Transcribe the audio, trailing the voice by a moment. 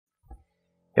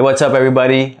Hey, what's up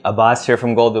everybody? Abbas here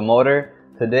from Golden Motor.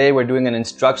 Today we're doing an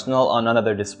instructional on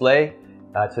another display.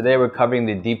 Today we're covering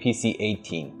the DPC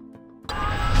 18.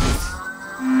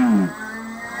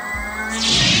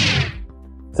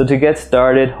 So to get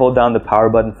started, hold down the power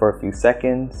button for a few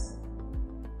seconds.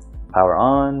 Power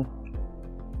on.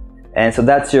 And so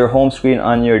that's your home screen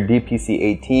on your DPC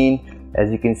 18.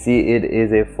 As you can see, it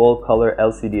is a full color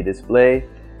LCD display.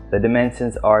 The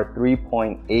dimensions are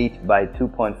 3.8 by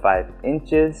 2.5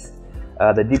 inches.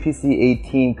 The DPC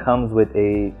 18 comes with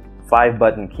a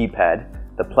 5-button keypad.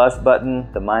 The plus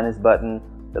button, the minus button,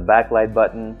 the backlight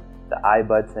button, the I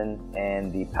button,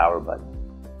 and the power button.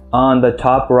 On the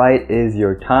top right is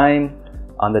your time.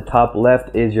 On the top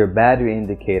left is your battery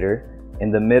indicator.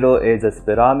 In the middle is a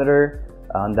speedometer.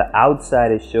 On the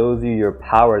outside, it shows you your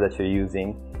power that you're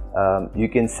using. You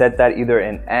can set that either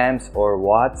in amps or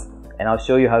watts, and I'll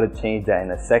show you how to change that in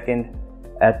a second.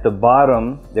 At the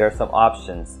bottom, there are some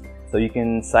options. So you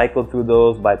can cycle through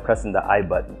those by pressing the I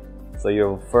button. So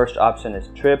your first option is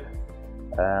trip.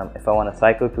 If I want to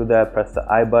cycle through that, press the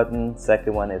I button.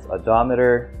 Second one is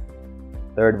odometer.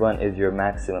 Third one is your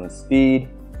maximum speed.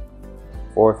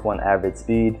 Fourth one, average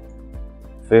speed.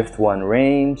 Fifth one,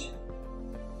 range.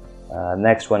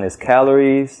 Next one is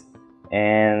calories.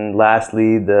 And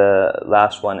lastly, the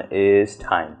last one is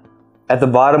time. At the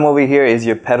bottom over here is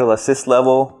your pedal assist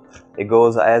level. It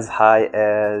goes as high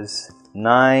as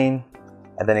 9,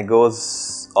 and then it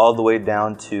goes all the way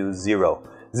down to 0.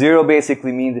 0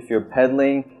 basically means if you're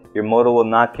pedaling, your motor will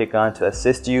not kick on to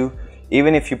assist you.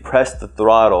 Even if you press the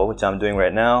throttle, which I'm doing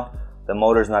right now, the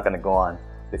motor is not going to go on.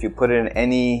 If you put it in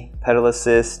any pedal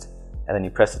assist, and then you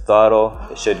press the throttle,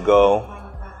 it should go,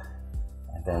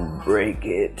 and then brake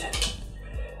it.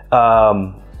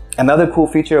 Another cool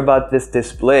feature about this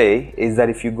display is that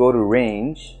if you go to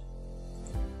range,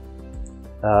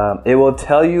 it will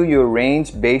tell you your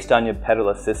range based on your pedal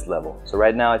assist level. So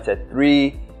right now it's at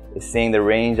 3. It's saying the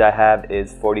range I have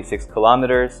is 46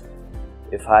 kilometers.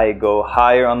 If I go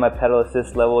higher on my pedal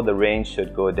assist level, the range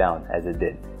should go down, as it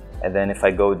did. And then if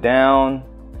I go down,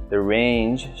 the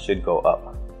range should go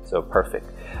up. So perfect.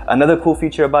 Another cool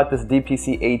feature about this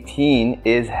DPC 18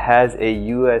 is has a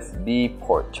USB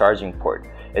port, charging port.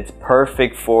 It's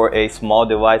perfect for a small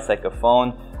device like a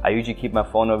phone. I usually keep my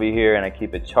phone over here and I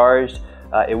keep it charged.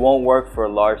 It won't work for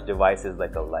large devices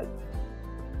like a light.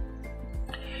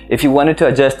 If you wanted to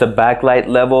adjust the backlight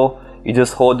level, you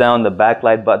just hold down the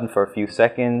backlight button for a few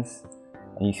seconds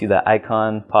and you see that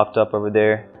icon popped up over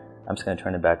there. I'm just going to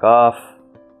turn it back off.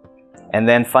 And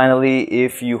then finally,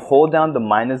 if you hold down the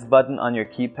minus button on your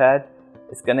keypad,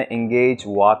 it's going to engage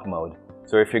walk mode.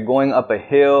 So if you're going up a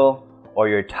hill or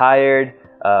you're tired,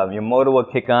 your motor will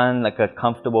kick on like a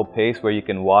comfortable pace where you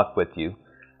can walk with you.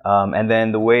 And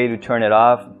then the way to turn it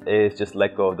off is just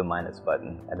let go of the minus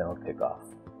button and then it'll kick off.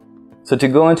 So to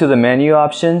go into the menu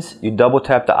options, you double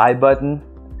tap the I button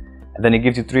and then it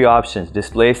gives you 3 options: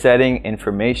 display setting,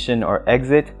 information, or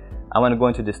exit. I want to go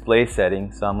into display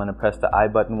setting, so I'm going to press the I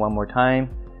button one more time.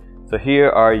 So here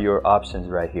are your options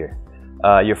right here.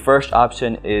 Your first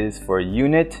option is for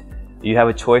unit. You have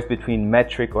a choice between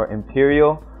metric or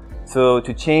imperial. So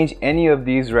to change any of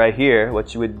these right here,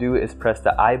 what you would do is press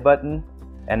the I button,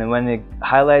 and then when it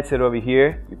highlights it over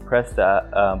here, you press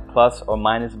the plus or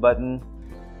minus button.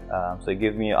 So it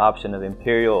gives me an option of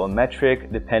imperial or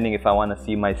metric, depending if I want to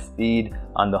see my speed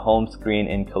on the home screen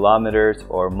in kilometers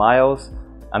or miles.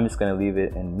 I'm just going to leave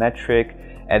it in metric.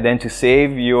 And then to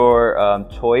save your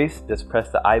choice, just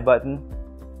press the I button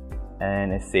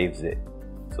and it saves it.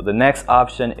 So the next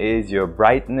option is your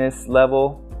brightness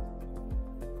level.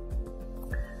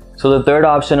 So the third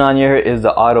option on here is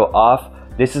the auto off.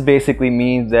 This is basically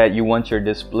means that you want your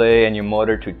display and your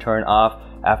motor to turn off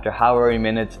after however many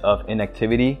minutes of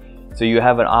inactivity. So you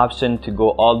have an option to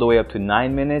go all the way up to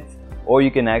 9 minutes, or you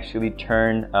can actually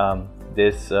turn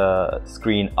this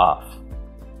screen off.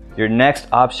 Your next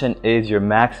option is your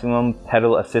maximum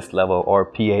pedal assist level, or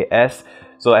PAS.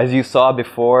 So as you saw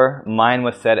before, mine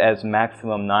was set as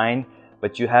maximum 9,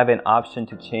 but you have an option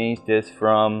to change this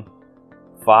from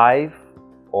 5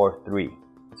 or 3.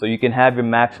 So you can have your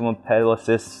maximum pedal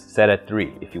assist set at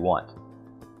 3 if you want.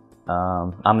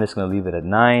 I'm just going to leave it at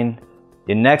 9.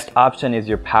 The next option is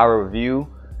your power view.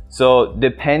 So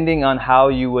depending on how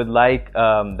you would like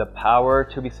the power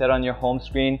to be set on your home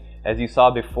screen, as you saw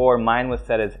before, mine was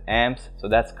set as amps, so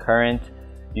that's current.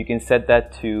 You can set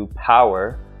that to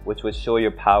power, which would show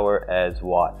your power as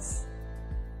watts.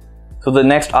 So the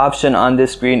next option on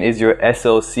this screen is your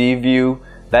SOC view.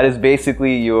 That is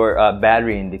basically your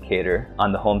battery indicator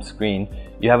on the home screen.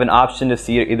 You have an option to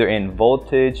see it either in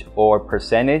voltage or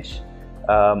percentage.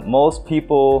 Most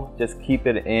people just keep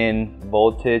it in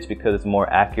voltage because it's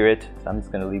more accurate. So I'm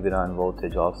just going to leave it on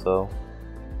voltage also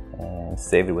and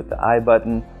save it with the I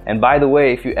button. And by the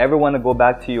way, if you ever want to go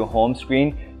back to your home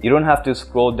screen, you don't have to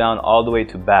scroll down all the way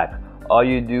to back. All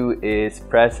you do is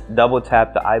double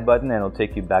tap the I button and it'll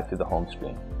take you back to the home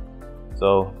screen.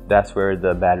 So that's where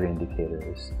the battery indicator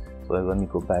is. So let me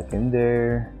go back in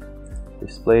there,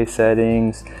 display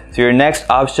settings. So your next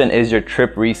option is your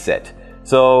trip reset.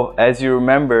 So as you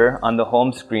remember on the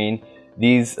home screen,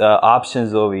 these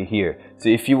options over here. So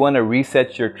if you want to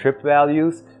reset your trip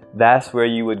values, that's where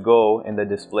you would go in the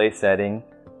display setting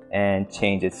and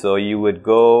change it. So you would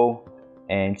go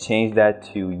and change that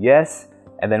to yes,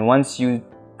 and then once you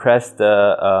press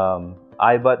the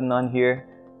I button on here,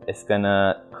 it's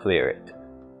gonna clear it.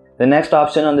 The next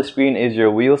option on the screen is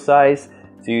your wheel size.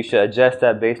 So you should adjust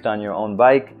that based on your own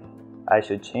bike. I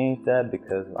should change that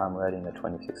because I'm riding a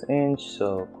 26 inch.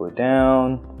 So go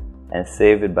down and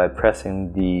save it by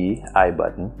pressing the I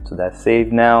button. So that's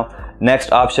saved now.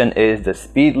 Next option is the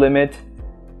speed limit.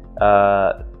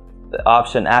 The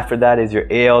option after that is your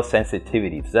AL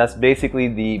sensitivity. So that's basically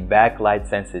the backlight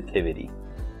sensitivity.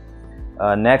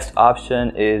 Next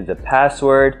option is the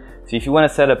password. So if you want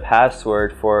to set a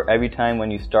password for every time when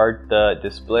you start the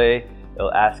display,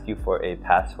 it'll ask you for a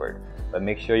password. But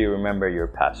make sure you remember your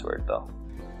password though.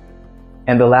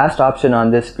 And the last option on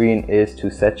this screen is to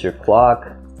set your clock.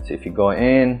 So if you go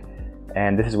in,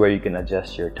 and this is where you can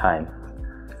adjust your time.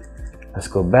 Let's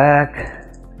go back.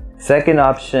 Second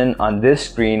option on this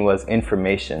screen was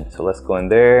information. So let's go in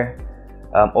there.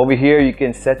 Over here you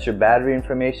can set your battery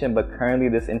information, but currently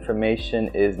this information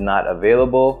is not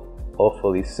available.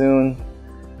 Hopefully soon.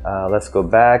 Let's go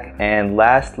back, and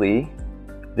lastly,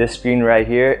 this screen right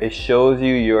here, it shows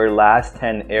you your last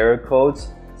 10 error codes,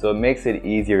 so it makes it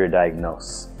easier to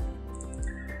diagnose.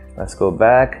 Let's go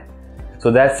back.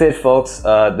 So that's it, folks.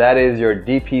 That is your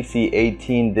DPC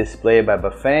 18 display by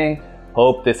Bafang.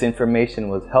 Hope this information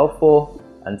was helpful.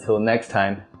 Until next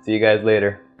time, see you guys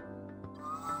later.